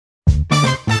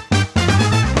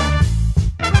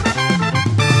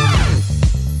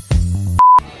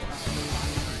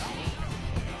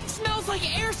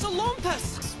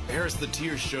the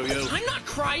tears, Shoyo. I'm not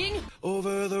crying!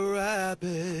 Over the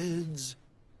rapids.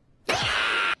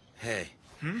 Hey.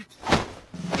 Are you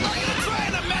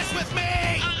trying to mess with me?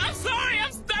 I'm sorry,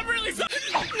 I'm really sorry!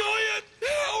 Noya,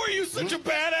 how are you such a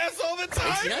badass all the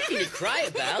time? It's nothing to cry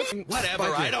about.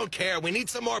 Whatever, I don't care. We need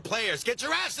some more players. Get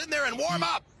your ass in there and warm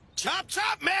up. Chop,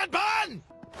 chop, man bun!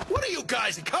 What are you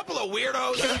guys, a couple of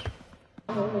weirdos?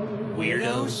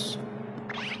 Weirdos?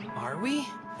 Are we?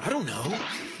 I don't know.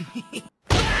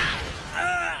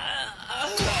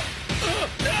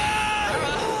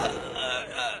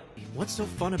 What's so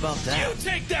fun about that? You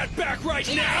take that back right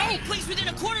now! Any place within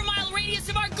a quarter-mile radius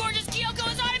of our gorgeous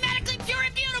Kyoko is automatically pure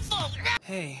and beautiful!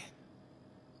 Hey,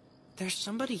 there's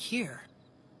somebody here.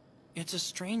 It's a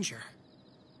stranger.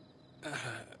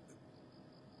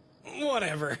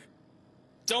 Whatever.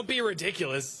 Don't be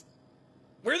ridiculous.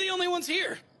 We're the only ones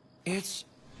here. It's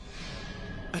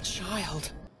a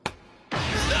child.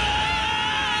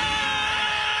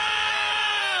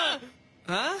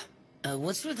 Huh?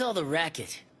 What's with all the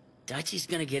racket? Daichi's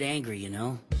gonna get angry, you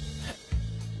know.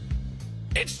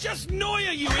 It's just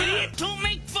Noya, you idiot! Don't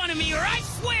make fun of me or I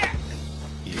swear!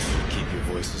 You should keep your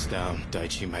voices down.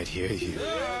 Daichi might hear you.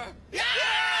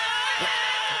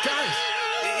 Guys,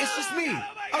 it's just me.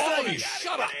 All of you,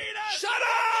 shut up! Shut up!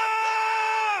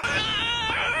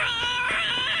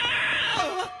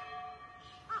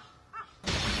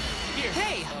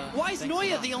 Hey, why is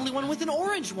Noya the only one with an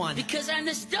orange one? Because I'm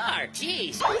the star,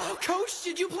 jeez. Oh, Coach,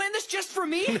 did you plan this just for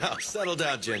me? No, settle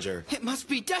down, Ginger. It must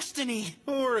be destiny.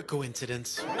 Or a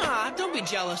coincidence. Ah, don't be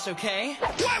jealous, okay?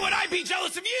 Why would I be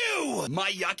jealous of you?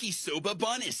 My yakisoba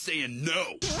bun is saying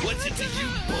no. What's it to you,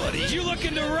 buddy? You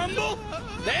looking to rumble?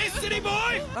 Hey, city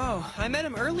boy! Oh, I met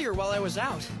him earlier while I was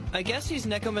out. I guess he's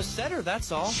Nekoma's setter, that's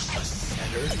all.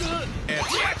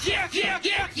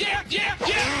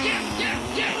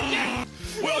 Yeah.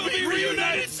 We'll be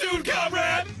reunited soon,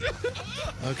 comrade!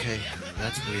 Okay,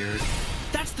 that's weird.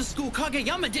 That's the school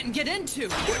Kageyama didn't get into.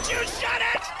 Would you shut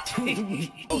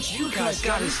it? Oh, you guys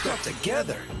got his stuff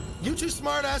together. You two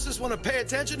smartasses want to pay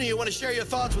attention or you want to share your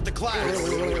thoughts with the class?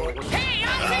 Hey,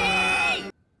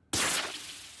 Ozzy!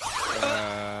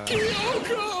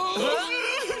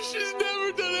 She's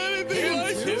never done anything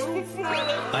like this before.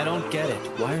 I don't get it.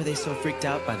 Why are they so freaked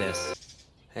out by this?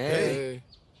 Hey.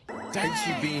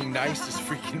 Daichi being nice is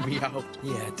freaking me out.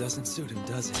 Yeah, it doesn't suit him,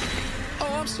 does it?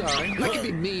 Oh, I'm sorry. I can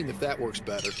be mean if that works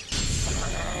better.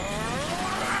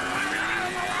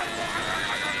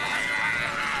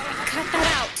 Cut that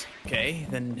out! Okay,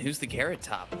 then who's the Carrot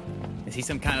Top? Is he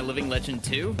some kind of living legend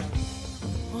too?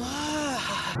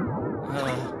 I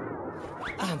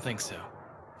don't think so.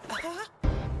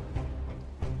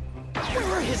 Where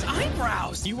are his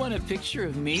eyebrows? You want a picture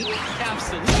of me?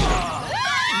 Absolutely.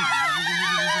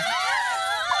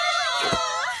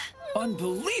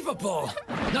 Unbelievable!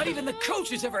 Not even the coach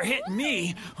has ever hit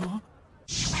me! Huh?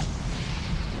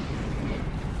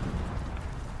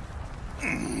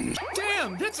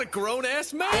 Damn, that's a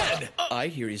grown-ass man! I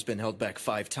hear he's been held back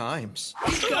 5 times.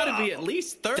 He's gotta be at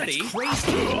least 30. That's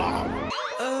crazy!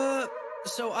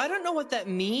 So I don't know what that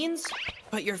means,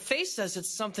 but your face says it's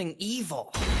something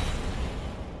evil.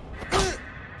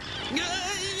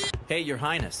 Hey, Your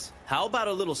Highness. How about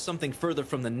a little something further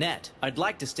from the net? I'd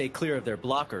like to stay clear of their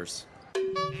blockers.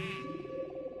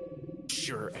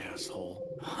 Sure, asshole.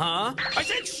 Huh? I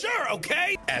said sure,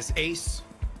 okay? As ace,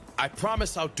 I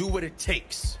promise I'll do what it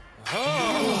takes.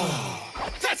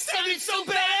 That sounded so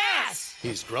badass!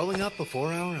 He's growing up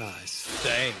before our eyes.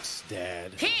 Thanks,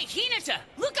 Dad. Hey, Hinata!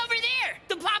 Look over there!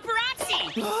 The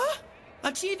paparazzi! Huh?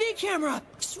 A TV camera!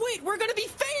 Sweet, we're gonna be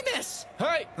famous!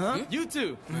 Hey, you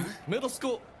two, middle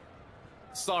school,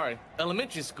 sorry,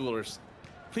 elementary schoolers,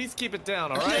 please keep it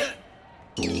down, all right?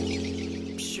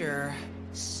 Sure.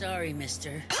 Sorry,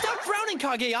 mister. Stop frowning,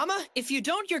 Kageyama! If you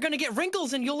don't, you're gonna get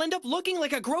wrinkles and you'll end up looking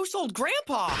like a gross old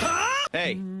grandpa! Huh?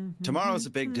 Hey, tomorrow's a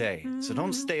big day, so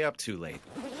don't stay up too late.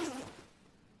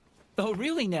 Oh,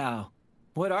 really now?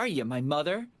 What are you, my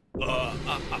mother?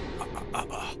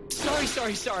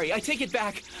 Sorry. I take it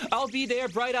back. I'll be there,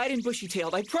 bright-eyed and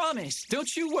bushy-tailed, I promise.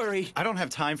 Don't you worry. I don't have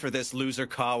time for this, loser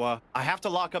Kawa. I have to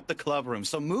lock up the club room,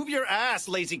 so move your ass,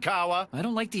 lazy Kawa. I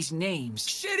don't like these names.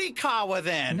 Shitty Kawa,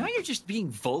 then. Now you're just being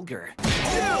vulgar.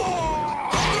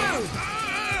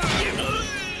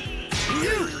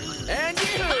 And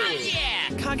you! Yeah!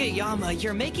 Kageyama,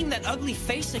 you're making that ugly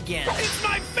face again. It's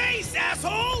my face,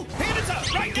 asshole! Hand it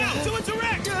up right now! Do it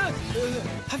direct!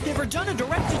 I've never done a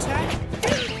direct attack.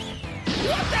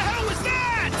 What the hell was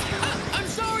that? I'm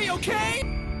sorry, okay?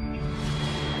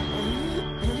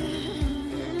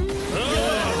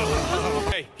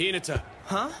 Hey, Hinata.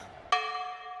 Huh?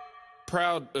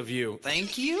 proud of you.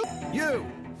 Thank you? You!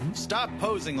 Stop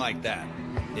posing like that.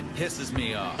 It pisses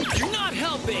me off. You're not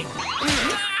helping!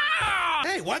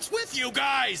 Hey, what's with you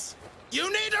guys? You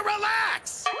need to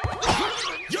relax!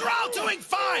 You're all doing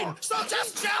fine, so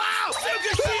just chill out!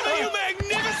 Tsukishima, you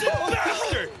magnificent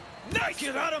bastard! Nice!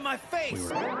 Get out of my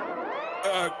face!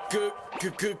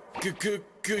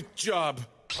 Good job.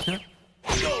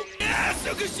 Oh, yeah,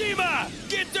 Tsukishima!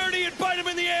 Get dirty and bite them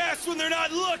in the ass when they're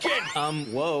not looking!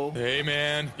 Whoa. Hey,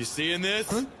 man, you seeing this?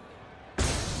 Huh?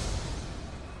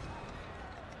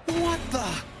 What the?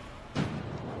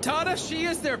 Tadashi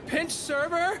is their pinch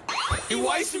server?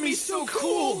 Iwaisumi's so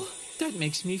cool! That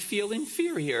makes me feel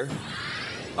inferior.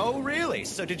 Oh, really?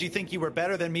 So did you think you were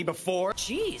better than me before?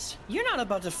 Jeez, you're not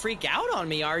about to freak out on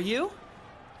me, are you?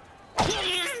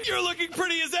 You're looking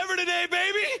pretty as ever today,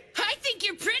 baby! I think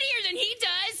you're prettier than he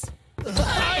does.